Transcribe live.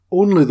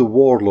Only the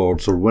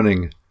warlords are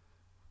winning.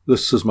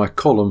 This is my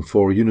column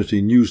for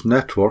Unity News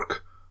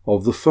Network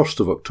of the 1st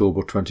of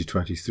October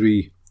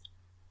 2023.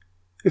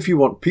 If you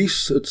want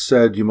peace, it's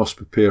said you must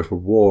prepare for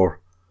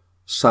war.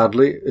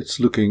 Sadly,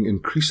 it's looking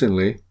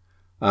increasingly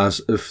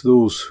as if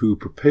those who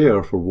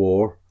prepare for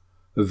war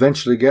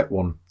eventually get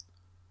one.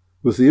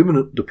 With the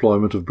imminent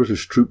deployment of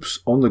British troops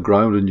on the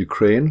ground in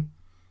Ukraine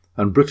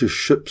and British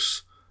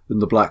ships in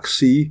the Black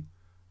Sea,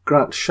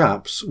 Grant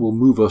Shapps will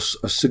move us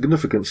a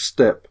significant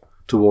step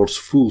towards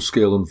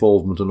full-scale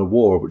involvement in a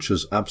war which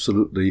is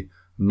absolutely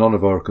none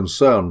of our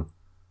concern.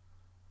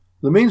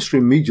 The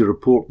mainstream media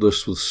report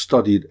this with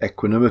studied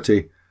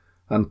equanimity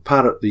and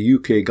parrot the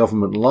UK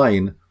government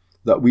line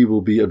that we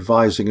will be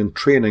advising and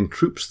training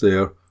troops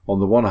there on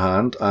the one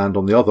hand and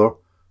on the other,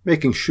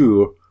 making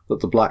sure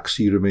that the Black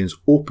Sea remains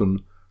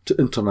open to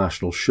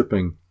international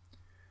shipping.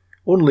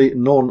 Only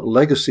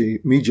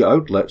non-legacy media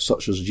outlets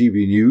such as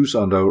GB News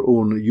and our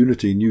own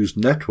Unity News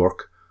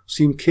Network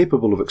seem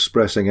capable of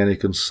expressing any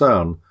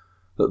concern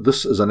that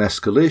this is an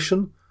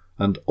escalation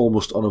and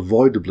almost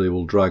unavoidably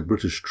will drag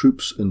British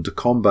troops into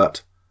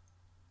combat.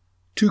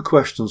 Two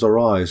questions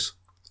arise.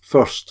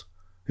 First,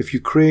 if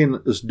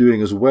Ukraine is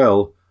doing as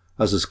well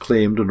as is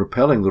claimed in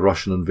repelling the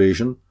Russian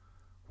invasion,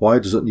 why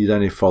does it need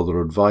any further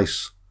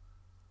advice?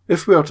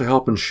 If we are to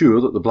help ensure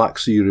that the Black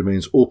Sea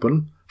remains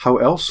open, how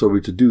else are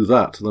we to do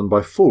that than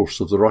by force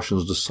if the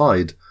Russians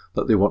decide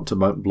that they want to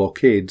mount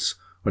blockades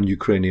on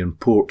Ukrainian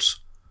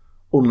ports?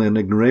 Only an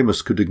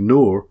ignoramus could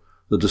ignore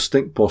the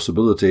distinct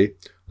possibility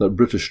that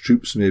British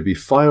troops may be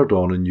fired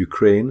on in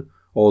Ukraine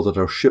or that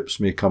our ships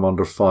may come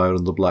under fire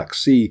in the Black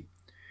Sea.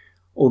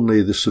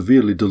 Only the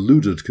severely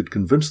deluded could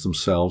convince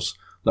themselves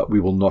that we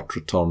will not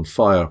return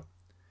fire.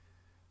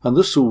 And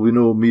this will be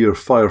no mere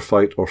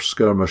firefight or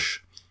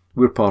skirmish.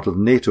 We're part of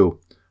NATO,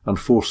 and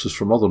forces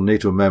from other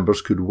NATO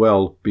members could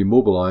well be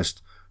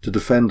mobilised to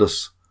defend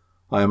us.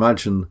 I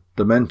imagine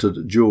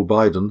demented Joe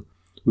Biden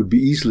would be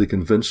easily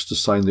convinced to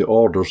sign the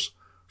orders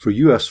for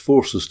US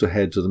forces to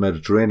head to the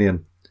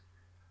Mediterranean.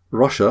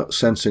 Russia,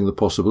 sensing the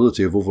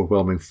possibility of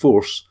overwhelming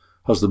force,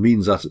 has the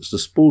means at its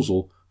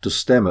disposal to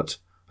stem it,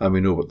 and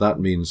we know what that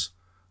means.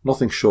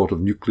 Nothing short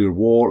of nuclear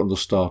war and the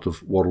start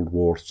of World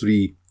War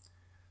III.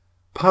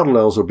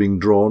 Parallels are being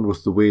drawn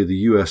with the way the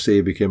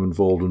USA became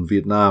involved in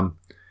Vietnam.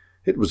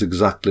 It was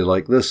exactly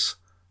like this,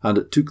 and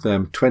it took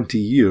them 20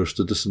 years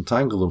to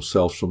disentangle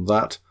themselves from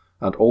that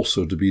and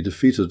also to be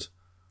defeated.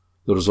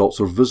 The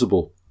results are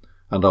visible,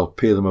 and I'll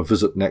pay them a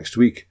visit next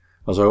week,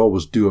 as I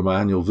always do on my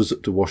annual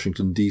visit to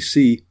Washington,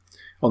 D.C.,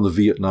 on the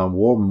Vietnam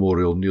War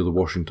Memorial near the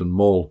Washington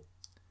Mall.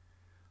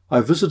 I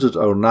visited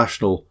our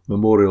National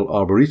Memorial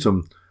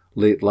Arboretum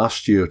late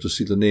last year to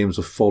see the names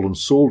of fallen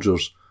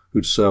soldiers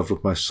who'd served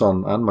with my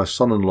son and my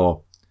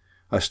son-in-law.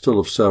 I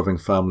still have serving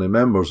family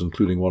members,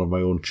 including one of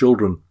my own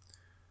children.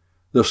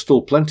 There's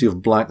still plenty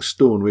of black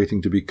stone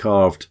waiting to be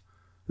carved.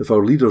 If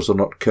our leaders are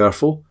not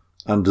careful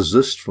and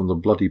desist from the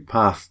bloody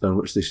path down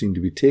which they seem to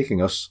be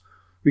taking us,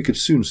 we could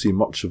soon see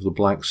much of the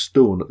blank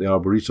stone at the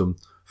Arboretum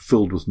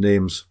filled with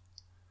names.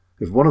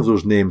 If one of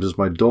those names is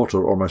my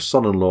daughter or my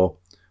son-in-law,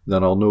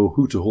 then I'll know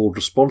who to hold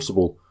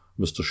responsible,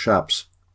 Mr. Shapps.